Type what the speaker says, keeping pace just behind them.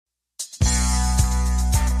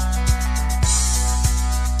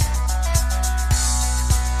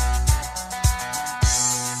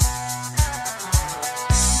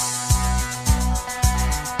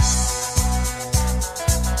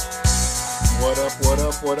What up, what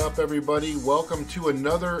up, what up, everybody? Welcome to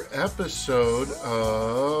another episode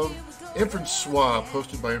of Inference Swap,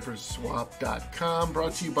 hosted by InferenceSwap.com,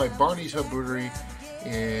 brought to you by Barney's Hub Brewery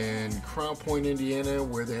in Crown Point, Indiana,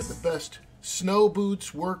 where they have the best snow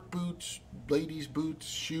boots, work boots, ladies' boots,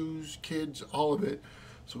 shoes, kids, all of it.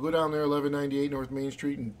 So go down there, 1198 North Main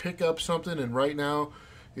Street, and pick up something. And right now,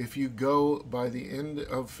 if you go by the end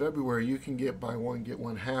of February, you can get buy one, get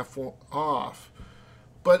one half off.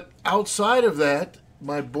 But outside of that,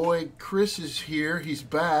 my boy Chris is here. He's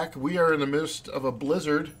back. We are in the midst of a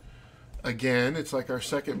blizzard again. It's like our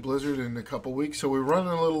second blizzard in a couple weeks. So we're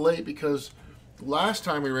running a little late because last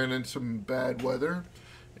time we ran into some bad weather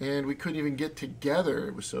and we couldn't even get together.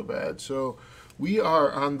 It was so bad. So we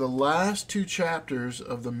are on the last two chapters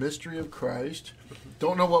of the Mystery of Christ.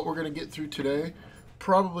 Don't know what we're going to get through today.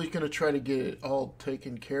 Probably going to try to get it all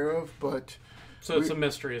taken care of, but... So it's a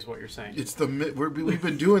mystery is what you're saying. It's we've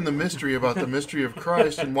been doing the mystery about the mystery of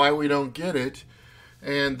Christ and why we don't get it.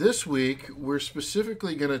 And this week, we're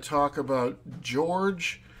specifically going to talk about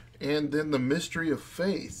George and then the mystery of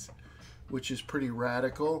faith, which is pretty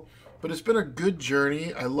radical. But it's been a good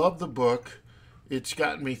journey. I love the book. It's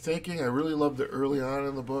gotten me thinking. I really loved it early on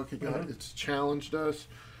in the book. It's challenged us.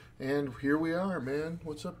 And here we are, man.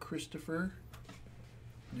 What's up, Christopher?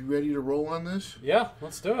 You ready to roll on this? Yeah,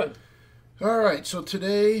 let's do it. All right, so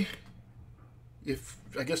today,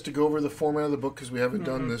 I guess to go over the format of the book, because we haven't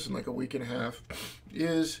done this in like a week and a half,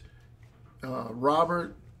 is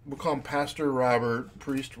Robert, we'll call him Pastor Robert,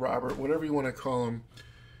 Priest Robert, whatever you want to call him,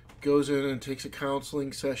 goes in and takes a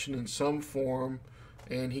counseling session in some form,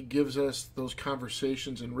 and he gives us those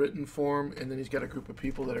conversations in written form, and then he's got a group of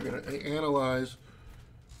people that are going to analyze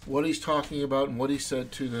what he's talking about and what he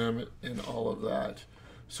said to them and all of that.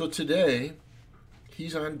 So today,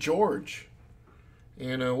 he's on George.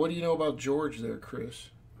 And what do you know about George there, Chris?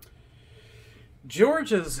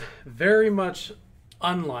 George is very much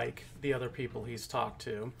unlike the other people he's talked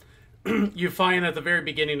to. You find at the very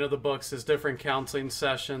beginning of the books his different counseling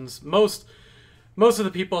sessions. Most of the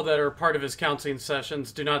people that are part of his counseling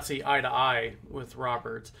sessions do not see eye to eye with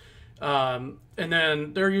Robert. And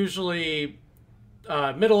then they're usually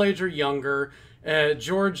middle-aged or younger.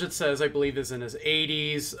 George, it says, I believe, is in his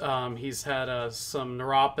 80s. He's had some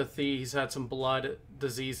neuropathy. He's had some blood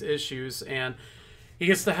disease issues. And he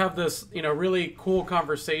gets to have this, really cool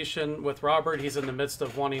conversation with Robert. He's in the midst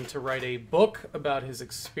of wanting to write a book about his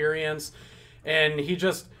experience. And he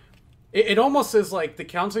just... It almost is like the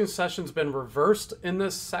counseling session's been reversed in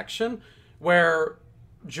this section, where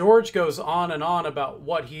George goes on and on about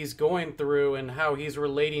what he's going through and how he's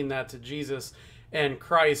relating that to Jesus and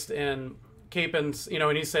Christ. And Capon's,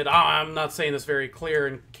 and he said, I'm not saying this very clear.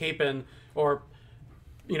 And Capon, or,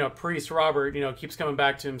 Priest Robert, keeps coming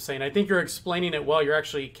back to him saying, I think you're explaining it well. You're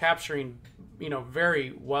actually capturing,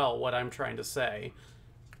 very well what I'm trying to say.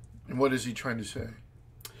 And what is he trying to say?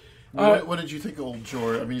 What did you think of old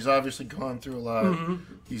George? I mean, he's obviously gone through a lot.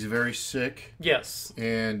 He's very sick. Yes.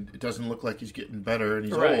 And it doesn't look like he's getting better, and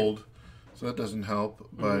he's right. old. So that doesn't help.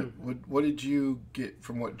 But what did you get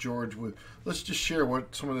from what George would... Let's just share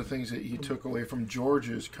what some of the things that he took away from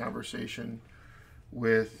George's conversation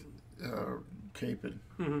with Capon.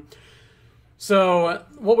 So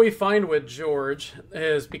what we find with George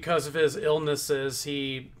is because of his illnesses,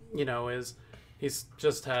 he's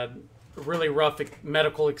just had a really rough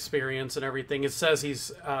medical experience and everything. It says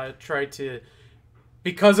he's tried to...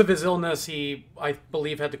 Because of his illness, he, I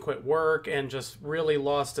believe, had to quit work and just really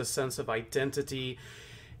lost a sense of identity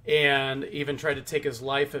and even tried to take his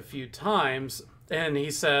life a few times. And he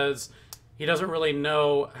says he doesn't really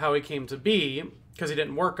know how he came to be because he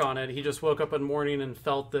didn't work on it. He just woke up one morning and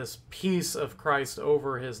felt this peace of Christ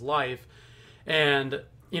over his life. And,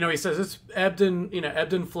 he says it's ebbed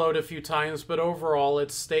and flowed a few times, but overall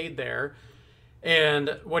it's stayed there.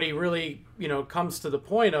 And what he really, comes to the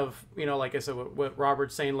point of, like I said, what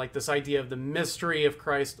Robert's saying, like this idea of the mystery of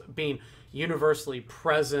Christ being universally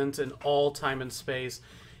present in all time and space.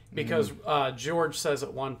 Because George says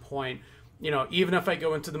at one point, even if I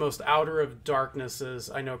go into the most outer of darknesses,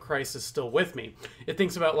 I know Christ is still with me. It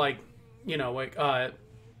thinks about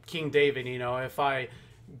King David, if I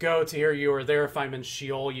go to here, you are there. If I'm in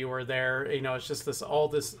Sheol, you are there. It's just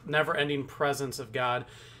this never-ending presence of God.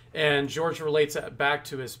 And George relates it back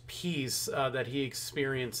to his peace that he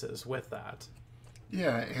experiences with that.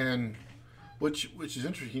 Yeah, and which is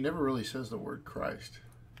interesting. He never really says the word Christ.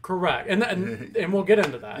 Correct, and we'll get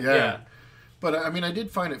into that. Yeah. But I mean, I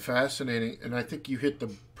did find it fascinating, and I think you hit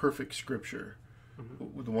the perfect scripture.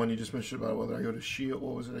 The one you just mentioned about whether I go to Sheol.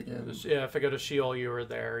 What was it again? Yeah, if I go to Sheol, you were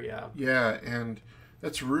there. Yeah. Yeah, and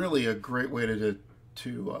that's really a great way to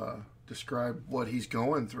describe what he's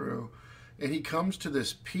going through. And he comes to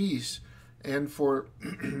this peace, and for,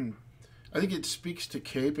 I think it speaks to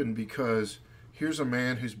Capon because here's a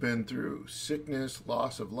man who's been through sickness,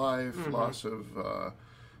 loss of life, loss of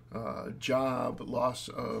job, loss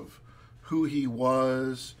of who he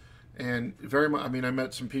was, and very much. I mean, I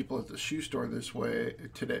met some people at the shoe store this way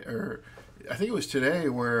today, or I think it was today,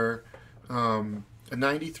 where a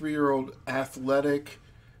 93-year-old athletic,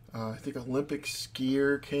 I think Olympic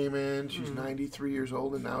skier came in. She's 93 years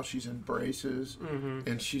old, and now she's in braces,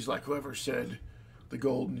 and she's like, whoever said the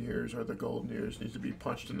golden years are the golden years needs to be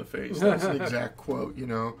punched in the face. That's an exact quote, you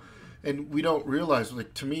know. And we don't realize,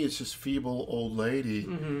 like, to me, it's this feeble old lady,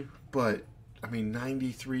 but I mean,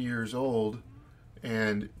 93 years old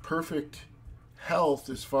and perfect health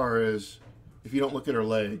as far as, if you don't look at her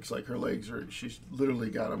legs, like her legs are, she's literally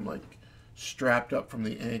got them like strapped up from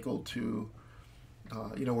the ankle to,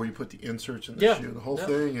 you know, where you put the inserts in the shoe, the whole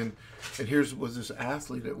thing. And here's was this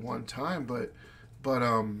athlete at one time, but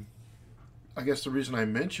I guess the reason I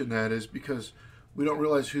mention that is because we don't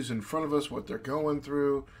realize who's in front of us, what they're going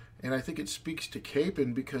through. And I think it speaks to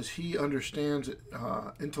Capon because he understands it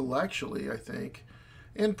intellectually, I think,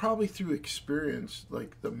 and probably through experience,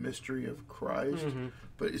 like the mystery of Christ.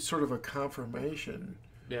 But it's sort of a confirmation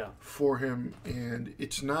for him. And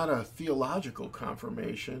it's not a theological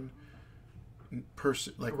confirmation,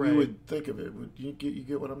 like we would think of it. You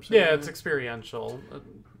get what I'm saying? Yeah, it's experiential.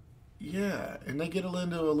 Yeah, and they get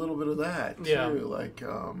into a little bit of that, too. Like,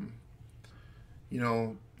 you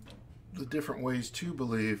know, the different ways to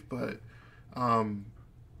believe, but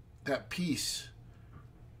that peace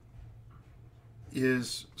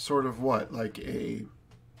is sort of what, like a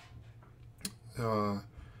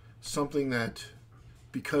something that,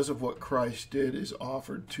 because of what Christ did, is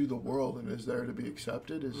offered to the world and is there to be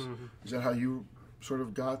accepted. Is that how you sort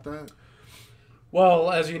of got that?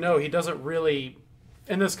 Well, as you know, he doesn't really,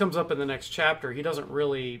 and this comes up in the next chapter, he doesn't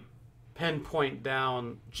really pinpoint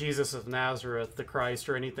down Jesus of Nazareth, the Christ,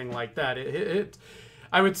 or anything like that.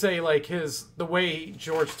 I would say, like, the way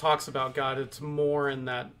George talks about God, it's more in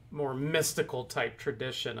that more mystical type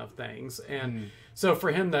tradition of things. And so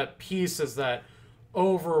for him, that peace is that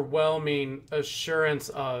overwhelming assurance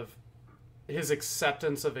of his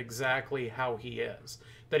acceptance of exactly how he is.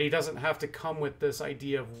 That he doesn't have to come with this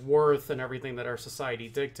idea of worth and everything that our society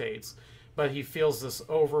dictates, but he feels this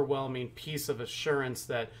overwhelming peace of assurance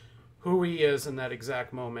that who he is in that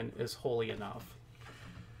exact moment is holy enough.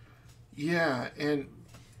 Yeah, and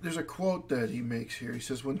there's a quote that he makes here. He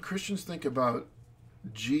says, when Christians think about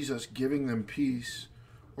Jesus giving them peace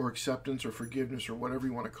or acceptance or forgiveness or whatever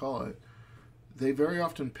you want to call it, they very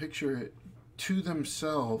often picture it to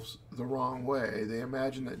themselves the wrong way. They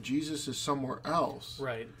imagine that Jesus is somewhere else,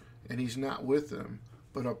 right, and he's not with them,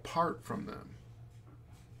 but apart from them.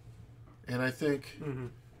 And I think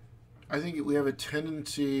we have a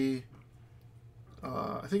tendency.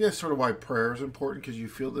 I think that's sort of why prayer is important, because you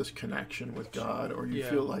feel this connection with God, or you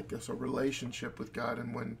feel like it's a relationship with God.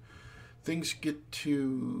 And when things get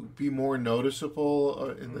to be more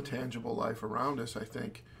noticeable in the tangible life around us, I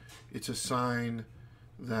think it's a sign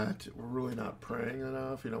that we're really not praying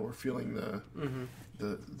enough. You know, we're feeling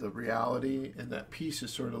the reality, and that peace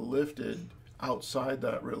is sort of lifted outside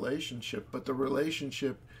that relationship. But the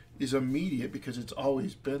relationship is immediate because it's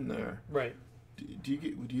always been there. Right. Do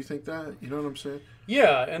you think that? You know what I'm saying?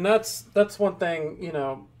 Yeah, and that's one thing, you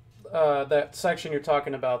know, that section you're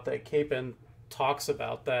talking about that Capon talks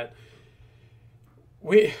about, that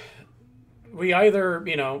we either,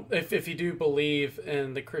 you know, if you do believe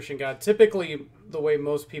in the Christian God, typically the way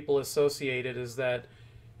most people associate it is that,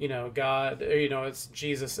 you know, God, you know, it's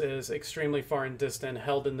Jesus is extremely far and distant,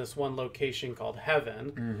 held in this one location called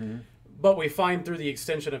heaven. But we find through the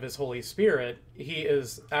extension of his Holy Spirit, he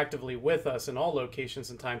is actively with us in all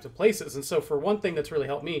locations and times and places. And so for one thing that's really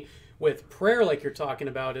helped me with prayer, like you're talking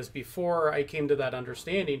about, is before I came to that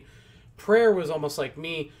understanding, prayer was almost like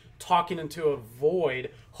me talking into a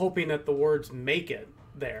void, hoping that the words make it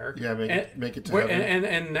there. Yeah, make it to heaven.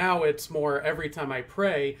 And now it's more, every time I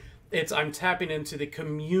pray, I'm tapping into the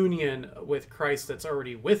communion with Christ that's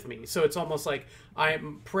already with me. So it's almost like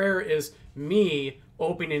prayer is me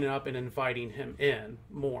opening it up and inviting him in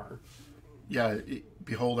more. Yeah,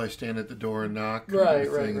 behold, I stand at the door and knock. Right.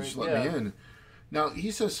 Just let me in. Now, he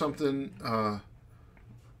says something,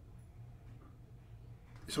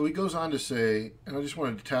 so he goes on to say, and I just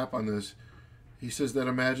wanted to tap on this, he says that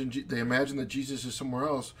they imagine that Jesus is somewhere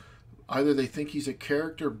else. Either they think he's a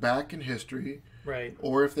character back in history, right,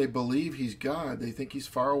 or if they believe he's God, they think he's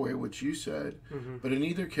far away, which you said. But in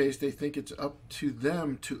either case, they think it's up to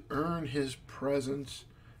them to earn his presence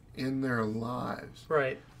in their lives.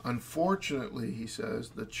 Right. Unfortunately, he says,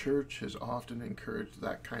 the church has often encouraged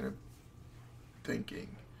that kind of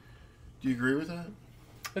thinking. Do you agree with that?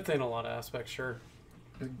 It's in a lot of aspects, sure.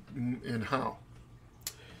 And how?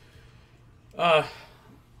 I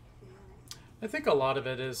think a lot of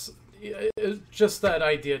it is just that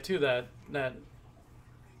idea too, that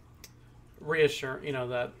reassure,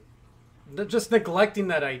 that just neglecting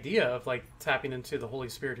that idea of like tapping into the Holy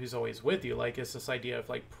Spirit who's always with you. Like it's this idea of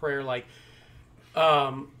like prayer, like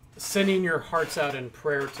sending your hearts out in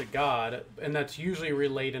prayer to God, and that's usually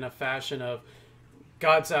relayed in a fashion of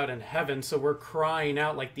God's out in heaven, so we're crying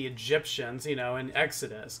out like the Egyptians, in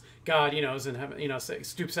Exodus. God, is in heaven,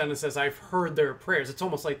 stoops down and says, I've heard their prayers. It's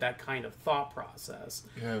almost like that kind of thought process.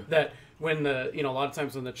 Yeah. That when a lot of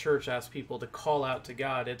times when the church asks people to call out to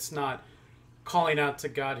God, it's not calling out to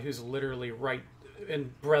God who's literally right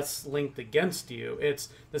in breath's length against you. It's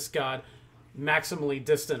this God maximally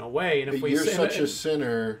distant away. And if you're such a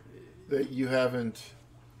sinner that you haven't...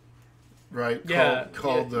 Right,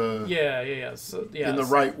 called the So, in the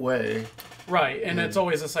right way, right, and it's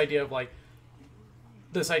always this idea of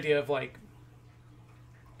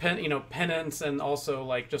penance and also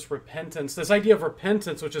like just repentance. This idea of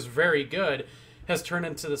repentance, which is very good, has turned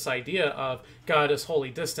into this idea of God is wholly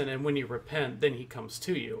distant, and when you repent, then He comes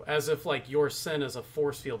to you, as if like your sin is a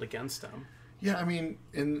force field against Him. Yeah, I mean,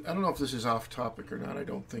 and I don't know if this is off topic or not. I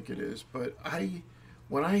don't think it is, but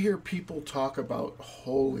when I hear people talk about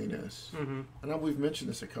holiness, mm-hmm. and we've mentioned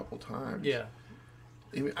this a couple times,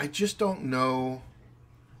 I just don't know.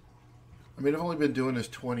 I mean, I've only been doing this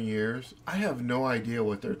 20 years. I have no idea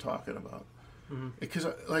what they're talking about. Mm-hmm. Because,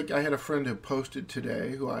 like, I had a friend who posted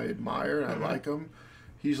today who I admire and mm-hmm. I like him.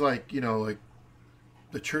 He's like, like,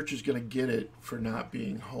 the church is going to get it for not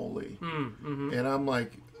being holy. Mm-hmm. And I'm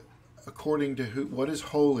like, according to what is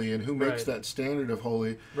holy and who makes right. that standard of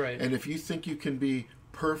holy. Right. And if you think you can be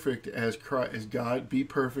perfect as God, be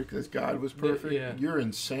perfect as God was perfect, you're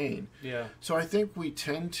insane. Yeah. So I think we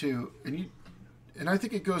tend to, and I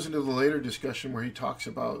think it goes into the later discussion where he talks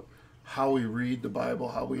about how we read the Bible,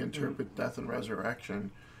 how we interpret death and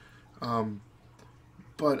resurrection.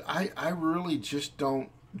 But I really just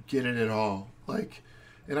don't get it at all. Like,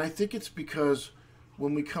 and I think it's because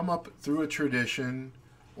when we come up through a tradition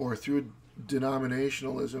or through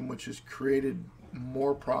denominationalism, which has created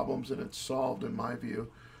more problems than it's solved, in my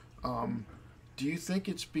view. Do you think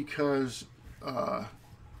it's because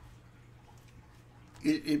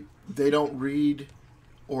they don't read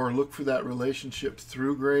or look for that relationship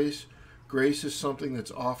through grace? Grace is something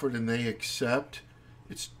that's offered and they accept.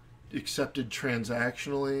 It's accepted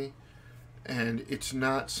transactionally, and it's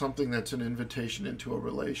not something that's an invitation into a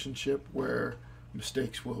relationship where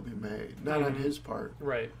mistakes will be made. Not on his part,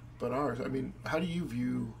 right, but ours. I mean, how do you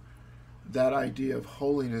view that idea of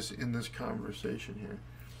holiness in this conversation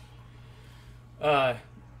here?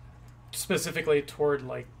 Specifically toward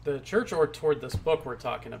like the church or toward this book we're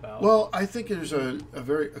talking about? Well, I think there's a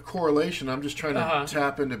correlation. I'm just trying to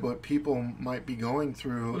tap into what people might be going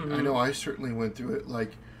through. Mm-hmm. I know I certainly went through it.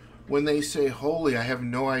 Like when they say holy, I have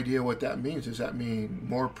no idea what that means. Does that mean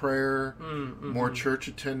more prayer, more church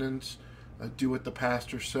attendance, do what the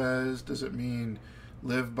pastor says? Does it mean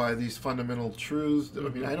live by these fundamental truths? I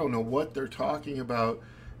mean, I don't know what they're talking about.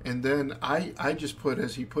 And then I just put,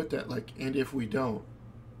 as he put that, like, and if we don't.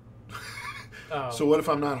 So what if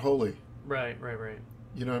I'm not holy? Right.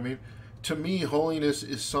 You know what I mean? To me, holiness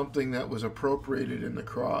is something that was appropriated in the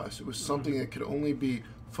cross. It was something that could only be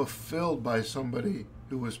fulfilled by somebody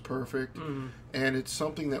who was perfect. And it's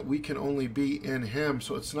something that we can only be in Him.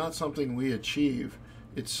 So it's not something we achieve.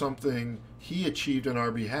 It's something He achieved on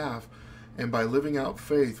our behalf. And by living out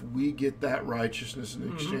faith, we get that righteousness in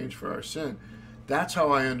exchange for our sin. That's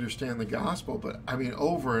how I understand the gospel. But, I mean,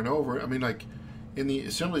 over and over, I mean, like, in the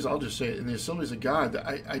assemblies, I'll just say it, in the assemblies of God,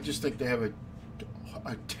 I just think they have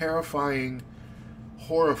a terrifying,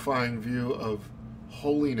 horrifying view of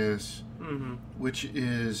holiness, which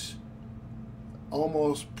is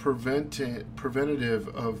almost preventative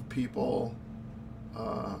of people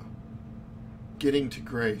getting to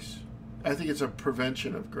grace. I think it's a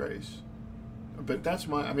prevention of grace. But that's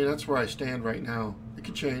where I stand right now. It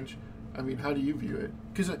could change. I mean, how do you view it?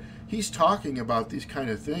 Because he's talking about these kind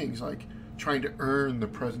of things, like trying to earn the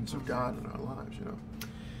presence of God in our lives, you know?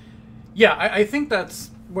 Yeah, I think that's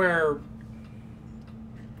where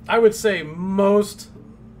I would say most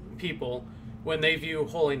people, when they view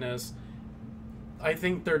holiness, I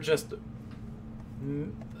think they're just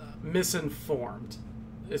misinformed,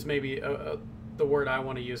 is maybe the word I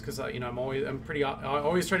want to use, because I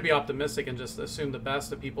always try to be optimistic and just assume the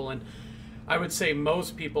best of people. And I would say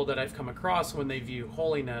most people that I've come across, when they view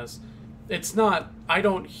holiness, it's not, I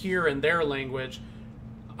don't hear in their language,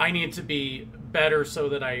 I need to be better so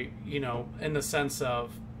that I, in the sense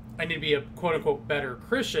of, I need to be a quote unquote better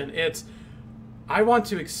Christian. It's, I want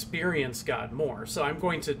to experience God more. So I'm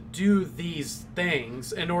going to do these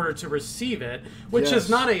things in order to receive it, which is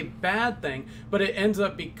not a bad thing, but it ends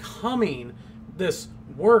up becoming this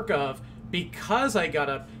work of, because I got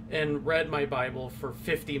up and read my Bible for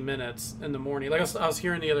 50 minutes in the morning. Like I was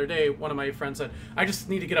hearing the other day, one of my friends said, I just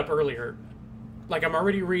need to get up earlier. Like, I'm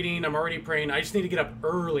already reading, I'm already praying, I just need to get up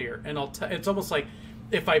earlier. And it's almost like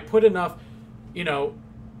if I put enough,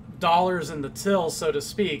 dollars in the till, so to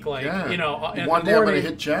speak, like, in one the day morning, I'm going to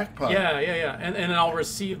hit jackpot. Yeah. And I'll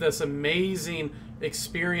receive this amazing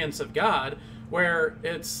experience of God where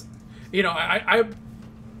it's, I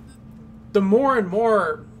the more and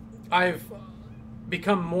more I've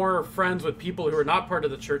become more friends with people who are not part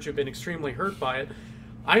of the church who've been extremely hurt by it,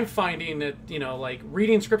 I'm finding that, like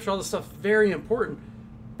reading scripture, all this stuff, very important,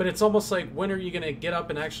 but it's almost like, when are you going to get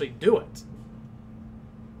up and actually do it?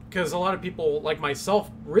 Because a lot of people like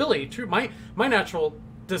myself, really true, my natural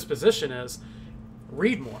disposition is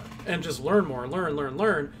read more and just learn more,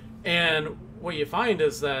 learn. And what you find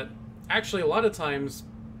is that actually a lot of times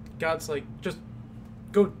God's like, just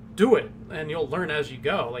go do it and you'll learn as you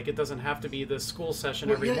go. Like, it doesn't have to be this school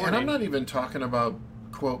session every morning. And I'm not even talking about,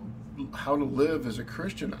 quote, how to live as a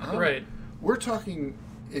Christian. Right. We're talking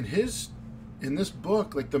in this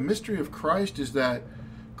book, like, the mystery of Christ is that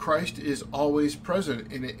Christ is always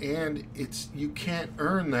present, and it's, you can't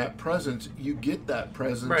earn that presence. You get that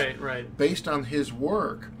presence right. based on his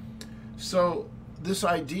work. So this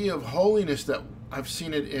idea of holiness, that I've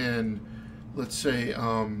seen it in, let's say,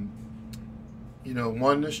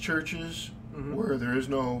 oneness churches, mm-hmm. where there is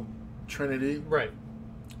no Trinity. Right.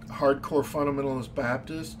 Hardcore fundamentalist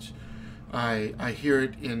Baptists. I hear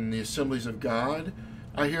it in the Assemblies of God.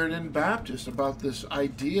 I hear it in Baptists about this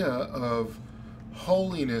idea of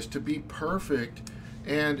holiness, to be perfect.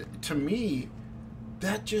 And to me,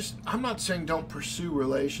 that just, I'm not saying don't pursue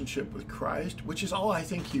relationship with Christ, which is all I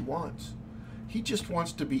think he wants. He just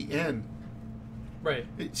wants to be in. Right.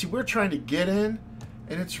 See, we're trying to get in,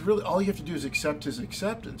 and it's really, all you have to do is accept his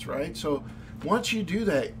acceptance, right? So once you do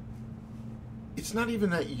that, it's not even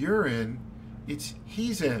that you're in, it's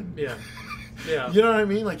he's in. Yeah. You know what I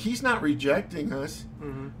mean? Like, he's not rejecting us.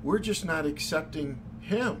 Mm-hmm. We're just not accepting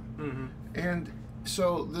him. Mm-hmm. And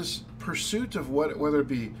so this pursuit of whether it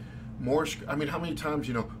be more, how many times,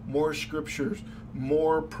 more scriptures,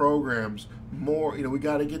 more programs, more, we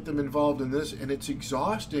got to get them involved in this, and it's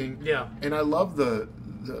exhausting. Yeah. And I love the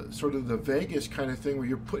sort of the Vegas kind of thing where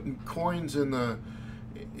you're putting coins in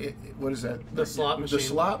what is that? The slot machine. The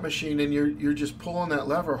slot machine, and you're just pulling that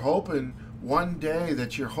lever, hoping one day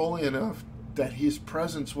that you're holy enough that his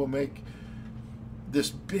presence will make this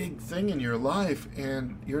big thing in your life,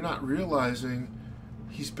 and you're not realizing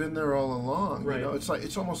he's been there all along. Right.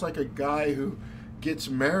 It's almost like a guy who gets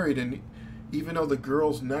married, and even though the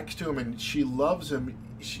girl's next to him and she loves him,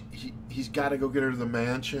 he's got to go get her the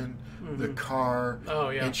mansion, mm-hmm. the car. Oh,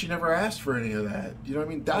 yeah. And she never asked for any of that. You know what I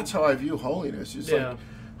mean? That's how I view holiness. It's like,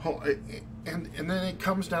 and then it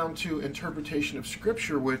comes down to interpretation of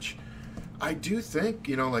Scripture, which I do think,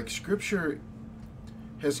 like, Scripture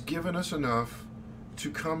has given us enough to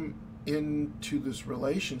come into this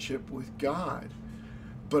relationship with God.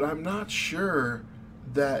 But I'm not sure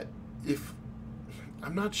we're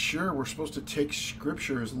supposed to take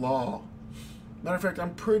Scripture as law. Matter of fact,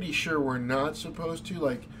 I'm pretty sure we're not supposed to.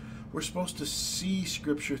 Like, we're supposed to see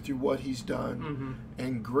Scripture through what he's done, mm-hmm.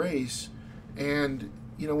 and grace. And,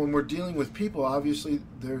 when we're dealing with people, obviously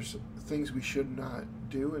there's things we should not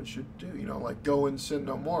do and should do, like go and sin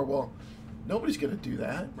no more. Well, nobody's going to do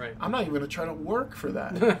that. Right. I'm not even going to try to work for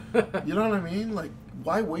that. You know what I mean? Like,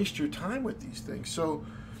 why waste your time with these things? So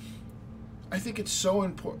I think it's so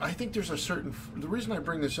important. I think there's the reason I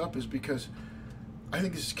bring this up is because I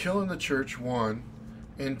think this is killing the church, one,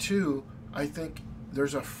 and two, I think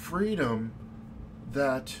there's a freedom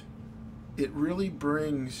that it really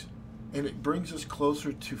brings, and it brings us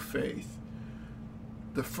closer to faith.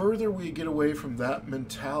 The further we get away from that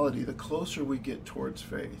mentality, the closer we get towards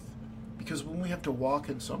faith. Because when we have to walk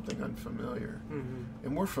in something unfamiliar, mm-hmm.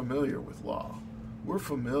 and we're familiar with law, we're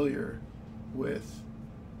familiar with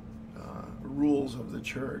rules of the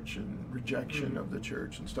church and rejection mm-hmm. of the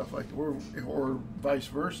church and stuff like that, or vice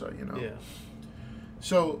versa, Yeah.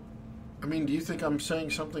 So, do you think I'm saying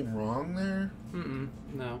something wrong there? Mm-mm.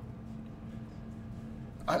 No.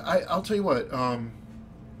 I'll tell you what.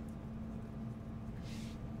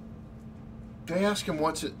 They ask him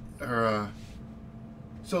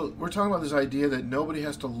So we're talking about this idea that nobody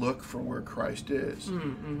has to look for where Christ is.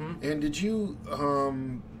 Mm-hmm. And did you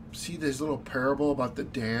see this little parable about the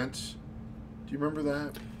dance? Do you remember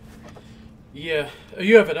that? Yeah,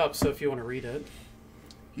 you have it up, so if you want to read it.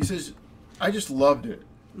 He says, I just loved it.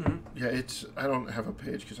 Mm-hmm. Yeah, I don't have a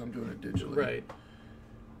page because I'm doing it digitally. Right.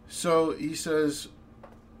 So he says,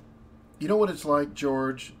 you know what it's like,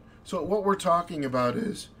 George? So what we're talking about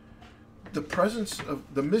is the presence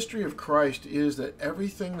of the mystery of Christ is that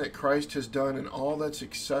everything that Christ has done and all that's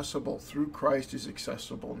accessible through Christ is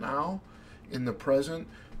accessible now in the present.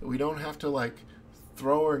 We don't have to like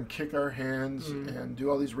throw and kick our hands and do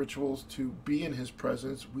all these rituals to be in his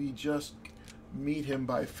presence. We just meet him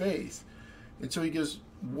by faith. And so he goes,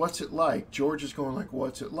 what's it like? George is going like,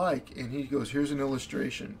 what's it like? And he goes, here's an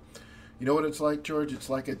illustration. You know what it's like, George? It's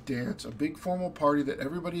like a dance, a big formal party that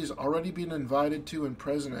everybody's already been invited to and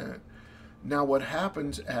present at. Now what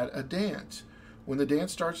happens at a dance? When the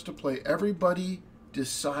dance starts to play, everybody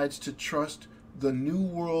decides to trust the new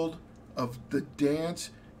world of the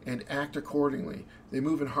dance and act accordingly. They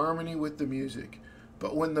move in harmony with the music.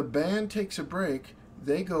 But when the band takes a break,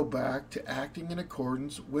 they go back to acting in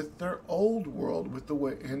accordance with their old world, with the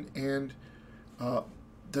way and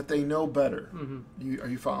that they know better. Mm-hmm. Are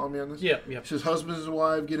you following me on this? Yeah. He says husbands and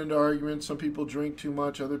wives get into arguments. Some people drink too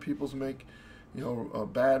much. Other people make,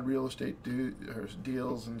 bad real estate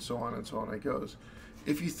deals, and so on and so on. It goes.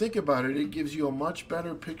 If you think about it, it gives you a much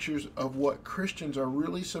better picture of what Christians are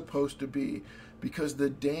really supposed to be, because the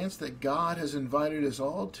dance that God has invited us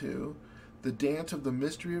all to, the dance of the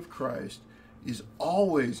mystery of Christ, is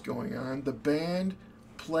always going on. The band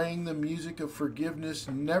playing the music of forgiveness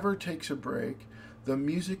never takes a break. The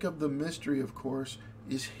music of the mystery, of course,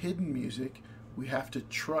 is hidden music. We have to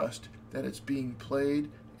trust that it's being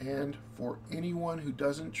played, and for anyone who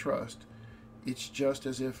doesn't trust, it's just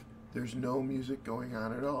as if there's no music going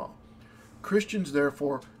on at all. Christians,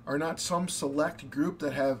 therefore, are not some select group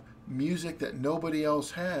that have music that nobody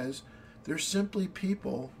else has. They're simply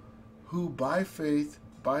people who, by faith,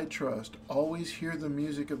 by trust, always hear the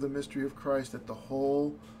music of the mystery of Christ that the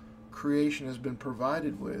whole creation has been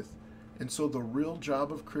provided with. And so the real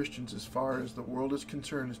job of Christians, as far as the world is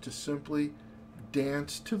concerned, is to simply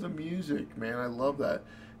dance to the music. Man, I love that.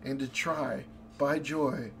 And to try, by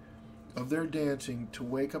joy of their dancing, to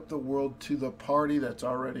wake up the world to the party that's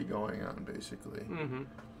already going on, basically. Mm-hmm.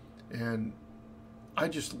 And I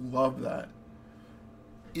just love that.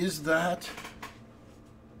 Is that...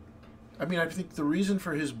 I mean, I think the reason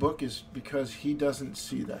for his book is because he doesn't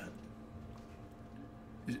see that.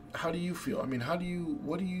 How do you feel? I mean,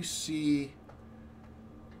 what do you see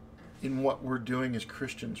in what we're doing as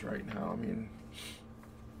Christians right now? I mean,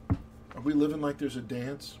 are we living like there's a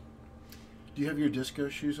dance? Do you have your disco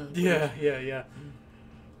shoes on? Yeah.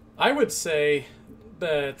 I would say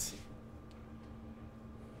that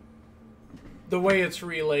the way it's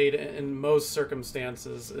relayed in most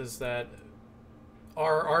circumstances is that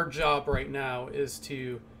our job right now is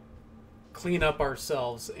to clean up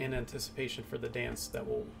ourselves in anticipation for the dance that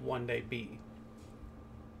will one day be.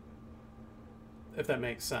 If that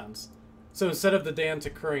makes sense. So instead of the dance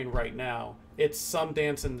occurring right now, it's some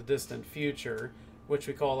dance in the distant future, which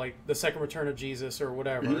we call like the second return of Jesus or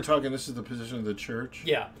whatever. You're talking, this is the position of the church?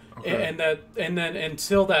 Yeah. Okay. And then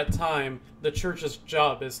until that time, the church's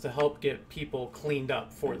job is to help get people cleaned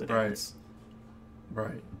up for the dance.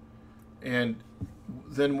 Right. And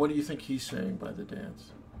then what do you think he's saying by the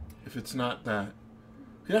dance? If it's not that.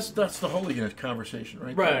 That's the holiness conversation,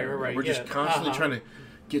 right? Right. We're just constantly trying to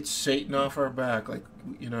get Satan off our back, like,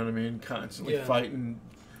 you know what I mean? Constantly fighting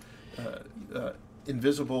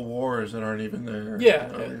invisible wars that aren't even there. Yeah.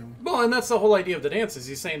 You know what I mean? Well, and that's the whole idea of the dances.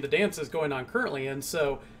 He's saying the dance is going on currently, and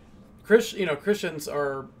so Christians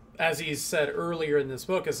are, as he's said earlier in this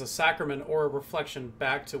book, is a sacrament or a reflection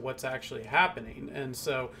back to what's actually happening. And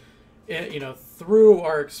so, through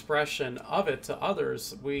our expression of it to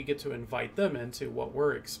others, we get to invite them into what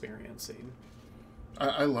we're experiencing.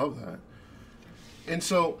 I love that. And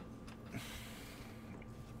so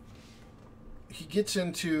he gets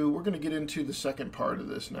into, we're going to get into the second part of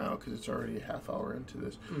this now because it's already a half hour into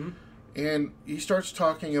this. Mm-hmm. And he starts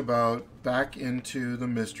talking about back into the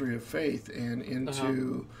mystery of faith and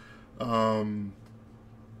into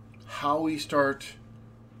how we start,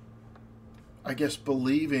 I guess,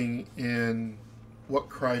 believing in what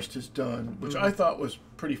Christ has done, which I thought was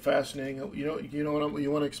pretty fascinating. You know what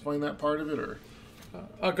you want to explain that part of it, or?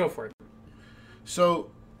 I'll go for it. So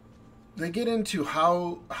they get into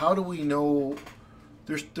how do we know?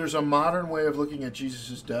 There's a modern way of looking at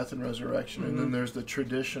Jesus' death and resurrection, and then there's the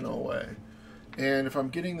traditional way. And if I'm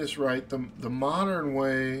getting this right, the modern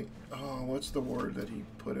way, what's the word that he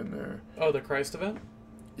put in there? Oh, the Christ event?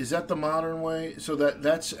 Is that the modern way? So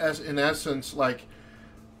that's as in essence like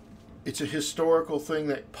it's a historical thing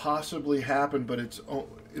that possibly happened, but it's,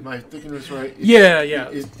 am I thinking this right?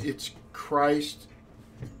 It's Christ,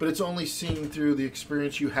 but it's only seen through the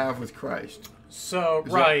experience you have with Christ. So,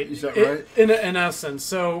 Is that right? In essence.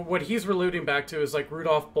 So what he's alluding back to is like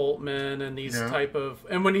Rudolf Bultmann and these type of...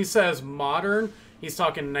 And when he says modern, he's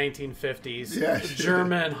talking 1950s. Yeah.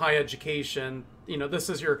 German high education. This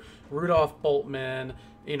is your Rudolf Bultmann,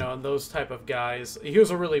 and those type of guys. He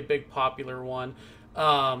was a really big popular one.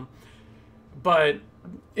 But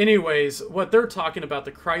anyways, what they're talking about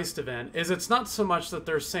the Christ event is it's not so much that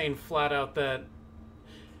they're saying flat out that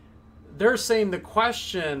they're saying the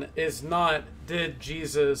question is not did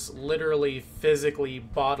Jesus literally, physically,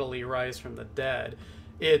 bodily rise from the dead.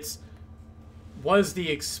 It's was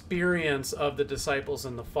the experience of the disciples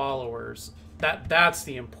and the followers that's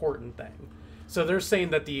the important thing. So they're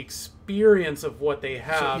saying that the experience of what they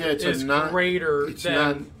have is greater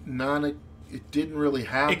than it didn't really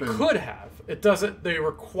happen. It could have. It doesn't. The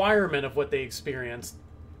requirement of what they experienced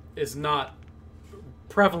is not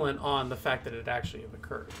prevalent on the fact that it actually have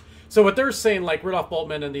occurred. So what they're saying, like Rudolf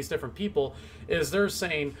Bultmann and these different people, is they're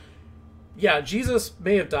saying, yeah, Jesus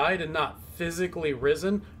may have died and not physically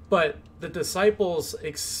risen, but the disciples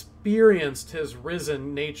experienced his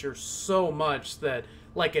risen nature so much that,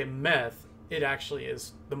 like a myth, it actually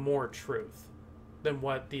is the more truth than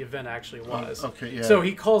what the event actually was. So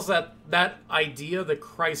he calls that idea the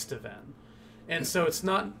Christ event. And so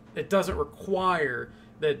it doesn't require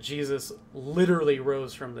that Jesus literally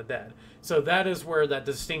rose from the dead. So that is where that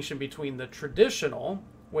distinction between the traditional,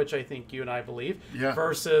 which I think you and I believe,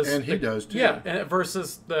 versus... And he does too. Yeah,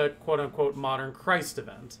 versus the quote-unquote modern Christ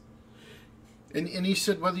event. And he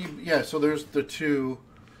said so there's the two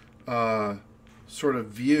sort of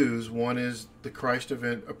views. One is the Christ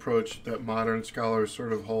event approach that modern scholars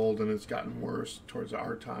sort of hold, and it's gotten worse towards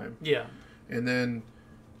our time. Yeah. And then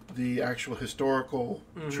the actual historical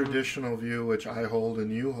traditional view, which I hold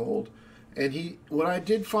and you hold. And what I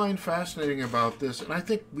did find fascinating about this, and I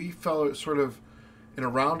think we felt sort of in a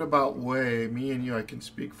roundabout way, me and you, I can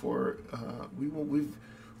speak for,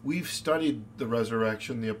 we've studied the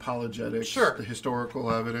resurrection, the apologetics, the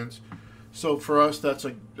historical evidence. So for us, that's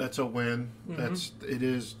a win. It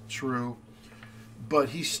is true. But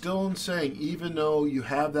he's still saying, even though you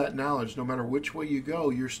have that knowledge, no matter which way you go,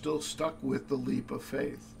 you're still stuck with the leap of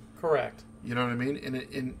faith. Correct. You know what I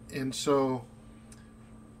mean? And so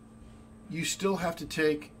you still have to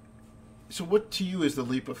take. So what to you is the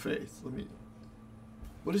leap of faith?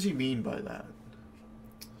 What does he mean by that?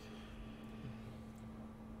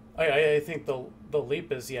 I think the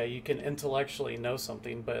leap is, you can intellectually know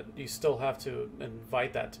something, but you still have to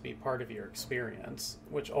invite that to be part of your experience,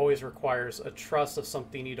 which always requires a trust of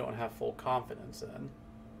something you don't have full confidence in.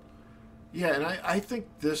 Yeah, and I think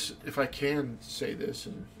this, if I can say this,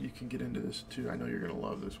 and you can get into this too, I know you're going to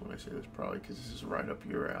love this when I say this probably, because this is right up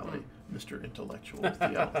your alley, Mr. Intellectual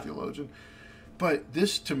Theologian. But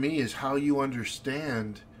this, to me, is how you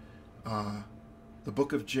understand the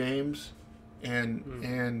book of James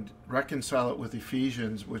and reconcile it with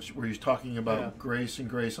Ephesians, where he's talking about grace and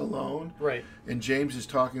grace alone. Right. And James is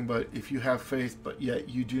talking about if you have faith, but yet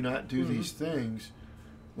you do not do these things,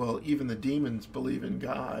 well, even the demons believe in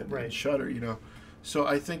God and shudder, So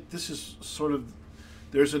I think this is sort of,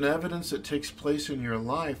 there's an evidence that takes place in your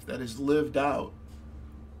life that is lived out,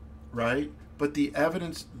 right? But the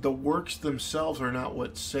evidence, the works themselves are not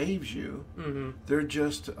what saves you. They're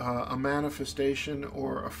just a manifestation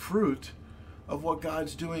or a fruit of what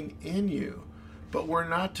God's doing in you. But we're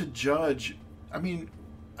not to judge. I mean,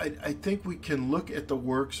 I think we can look at the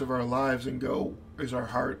works of our lives and go, is our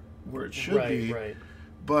heart where it should be? Right.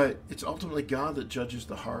 But it's ultimately God that judges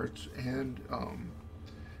the heart. And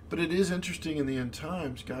but it is interesting, in the end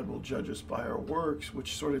times, God will judge us by our works,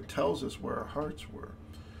 which sort of tells us where our hearts were,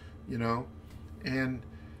 And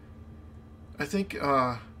I think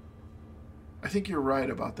you're right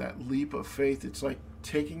about that leap of faith. It's like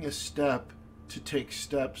taking a step to take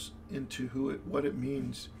steps into what it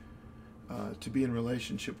means to be in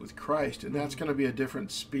relationship with Christ, and that's going to be a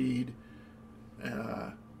different speed.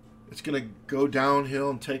 It's going to go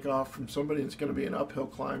downhill and take off from somebody. And it's going to be an uphill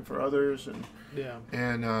climb for others,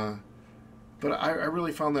 but I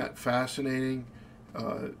really found that fascinating.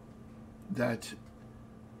 That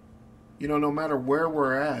no matter where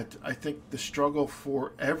we're at, I think the struggle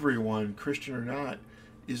for everyone, Christian or not,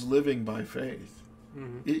 is living by faith.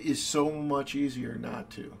 It is so much easier not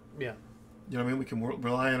to. Yeah. You know what I mean? We can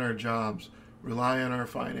rely on our jobs, rely on our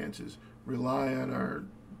finances, rely on our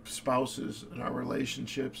spouses and our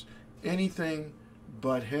relationships, anything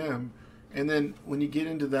but Him. And then when you get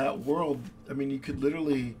into that world, I mean, you can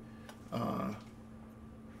literally,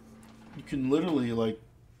 like,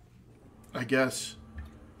 I guess,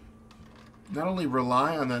 not only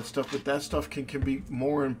rely on that stuff, but that stuff can be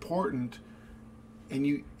more important.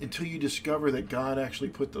 And until you discover that God actually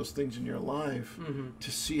put those things in your life,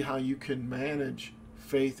 to see how you can manage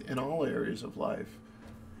faith in all areas of life.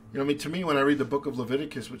 You know, I mean, to me, when I read the book of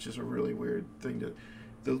Leviticus, which is a really weird thing to,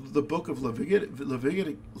 the book of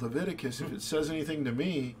Leviticus, if it says anything to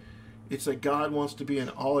me, it's that God wants to be in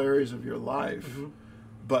all areas of your life,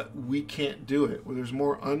 but we can't do it. Well, there's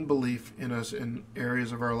more unbelief in us in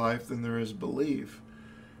areas of our life than there is belief.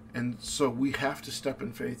 And so we have to step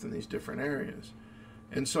in faith in these different areas.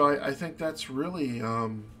 And so I think that's really, I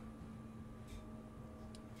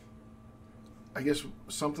guess,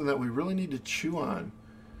 something that we really need to chew on,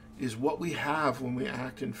 is what we have when we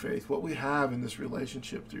act in faith, what we have in this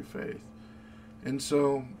relationship through faith. And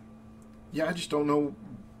so, yeah, I just don't know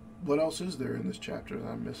what else is there in this chapter that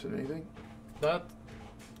I'm missing. Anything?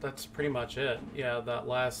 That's pretty much it. Yeah, that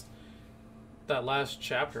last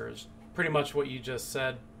chapter is pretty much what you just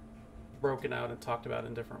said, broken out and talked about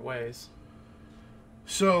in different ways.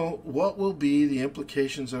 So, what will be the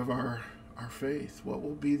implications of our faith? What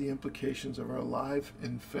will be the implications of our life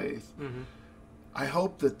in faith? I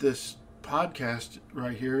hope that this podcast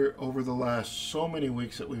right here, over the last so many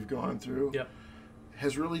weeks that we've gone through,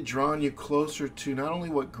 has really drawn you closer to not only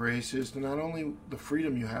what grace is, to not only the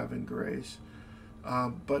freedom you have in grace,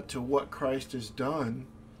 but to what Christ has done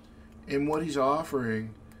and what He's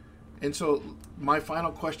offering. And so my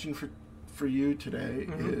final question for you today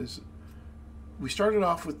is, we started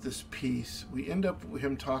off with this piece. We end up with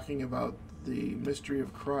him talking about the mystery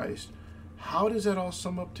of Christ. How does that all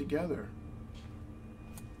sum up together?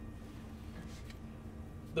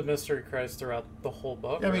 The mystery of Christ throughout the whole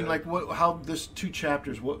book? I mean, like, how this 2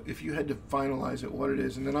 chapters, what if you had to finalize it, what it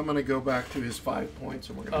is, and then I'm going to go back to his 5 points,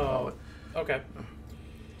 and we're going to call it. Okay.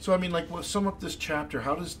 So, I mean, like, sum up this chapter.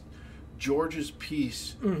 How does George's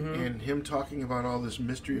piece and him talking about all this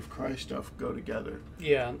mystery of Christ stuff go together?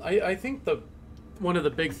 Yeah, I think one of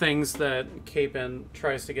the big things that Capone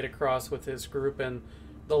tries to get across with his group in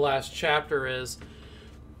the last chapter is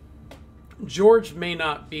George may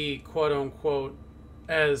not be, quote-unquote,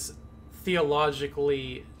 as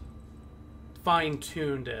theologically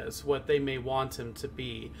fine-tuned as what they may want him to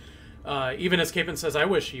be. Even as Capone says, I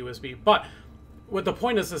wish he was be. But what the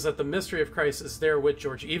point is that the mystery of Christ is there with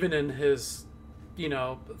George, even in his,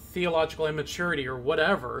 theological immaturity or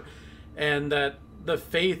whatever, and that the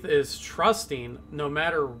faith is trusting, no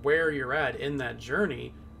matter where you're at in that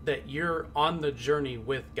journey, that you're on the journey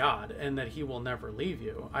with God and that He will never leave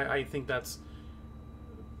you. I think that's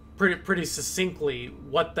pretty succinctly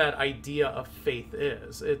what that idea of faith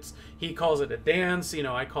is. He calls it a dance,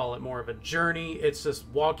 I call it more of a journey. It's just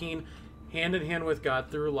walking hand in hand with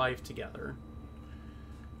God through life together.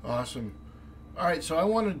 Awesome. All right, so I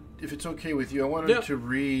wanted, if it's okay with you, I wanted to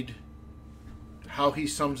read how he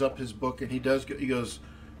sums up his book, and he goes,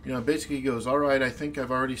 basically he goes, all right, I think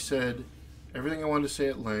I've already said everything I wanted to say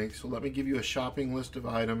at length, so let me give you a shopping list of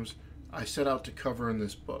items I set out to cover in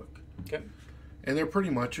this book. Okay. And there pretty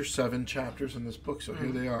much are 7 chapters in this book, so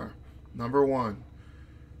here they are. Number 1,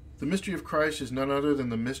 the mystery of Christ is none other than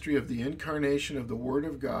the mystery of the incarnation of the Word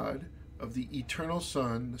of God, of the eternal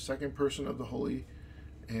Son, the second person of the Holy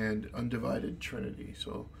and undivided Trinity.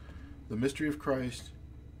 So the mystery of Christ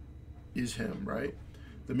is Him, right?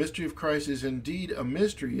 The mystery of Christ is indeed a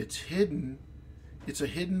mystery. It's hidden. It's a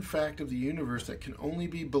hidden fact of the universe that can only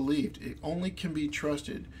be believed. It only can be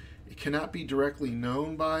trusted. It cannot be directly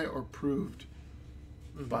known by or proved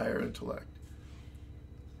by our intellect.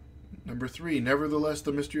 Number 3, nevertheless,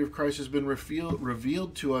 the mystery of Christ has been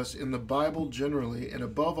revealed to us in the Bible generally, and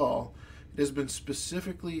above all, it has been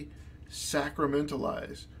specifically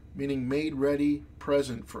sacramentalized, meaning made ready,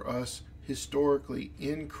 present for us historically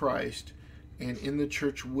in Christ and in the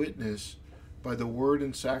church witness by the word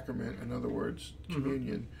and sacrament, in other words,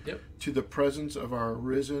 communion, to the presence of our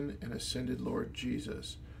risen and ascended Lord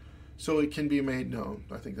Jesus. So it can be made known.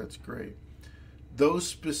 I think that's great. Those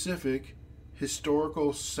specific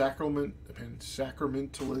historical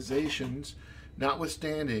sacramentalizations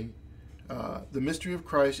notwithstanding, the mystery of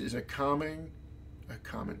Christ is a cosmic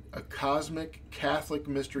Catholic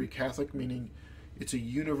mystery. Catholic meaning it's a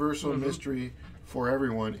universal mystery for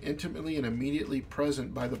everyone, intimately and immediately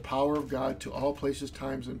present by the power of God to all places,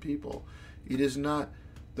 times, and people. It is not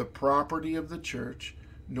the property of the church,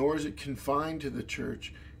 nor is it confined to the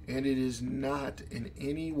church, and it is not in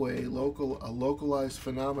any way a localized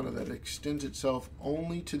phenomena that extends itself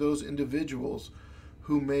only to those individuals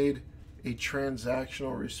who made a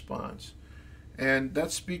transactional response. And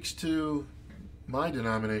that speaks to my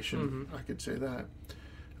denomination. I could say that.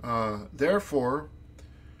 Therefore,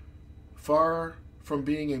 far from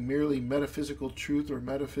being a merely metaphysical truth or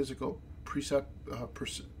metaphysical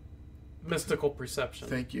mystical perception.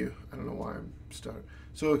 Thank you. I don't know why I'm starting.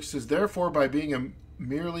 So it says, therefore, by being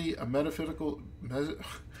merely a metaphysical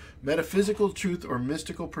truth or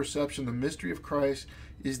mystical perception, the mystery of Christ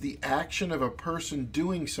is the action of a person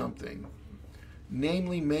doing something,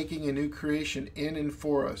 namely making a new creation in and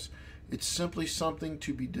for us. It's simply something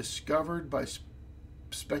to be discovered by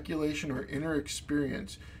speculation or inner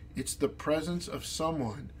experience. It's the presence of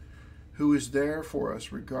someone who is there for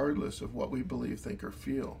us regardless of what we believe, think, or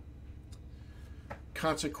feel.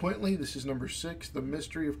 Consequently, this is number 6, the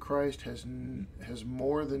mystery of Christ has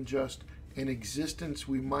more than just an existence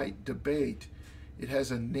we might debate. It has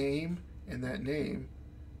a name, and that name,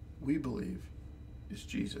 we believe, is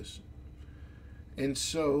Jesus. And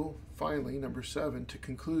so, finally, number 7, to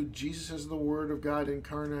conclude, Jesus as the Word of God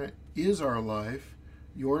incarnate is our life,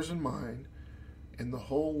 yours and mine, and the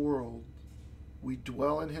whole world. We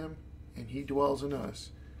dwell in him, and he dwells in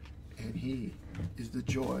us, and he is the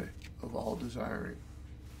joy of all desiring.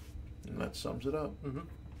 And that sums it up.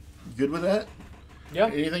 Good with that? Yeah.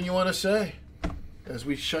 Anything you want to say as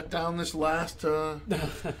we shut down this last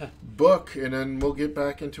book, and then we'll get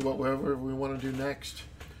back into whatever we want to do next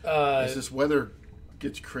as this weather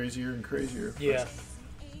gets crazier and crazier. Yeah.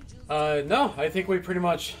 No, I think we pretty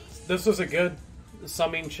much... This was a good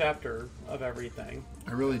summing chapter of everything.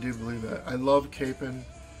 I really do believe that. I love Capon.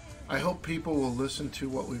 I hope people will listen to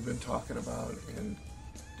what we've been talking about, and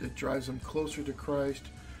it drives them closer to Christ,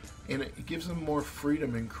 and it gives them more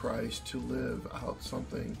freedom in Christ to live out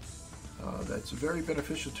something that's very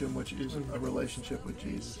beneficial to them, which is a relationship with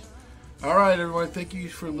Jesus. All right, everyone, thank you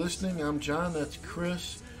for listening. I'm John, that's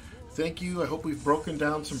Chris. Thank you. I hope we've broken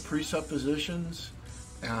down some presuppositions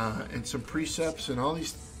and some precepts and all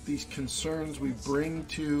these concerns we bring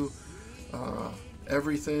to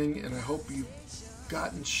everything, and I hope you've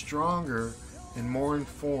gotten stronger and more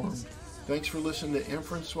informed. Thanks for listening to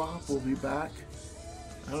Inference Swap. We'll be back,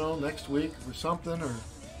 I don't know, next week or something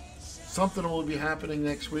will be happening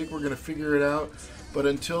next week. We're going to figure it out. But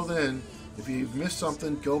until then, if you've missed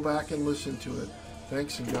something, go back and listen to it.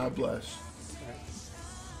 Thanks, and God bless.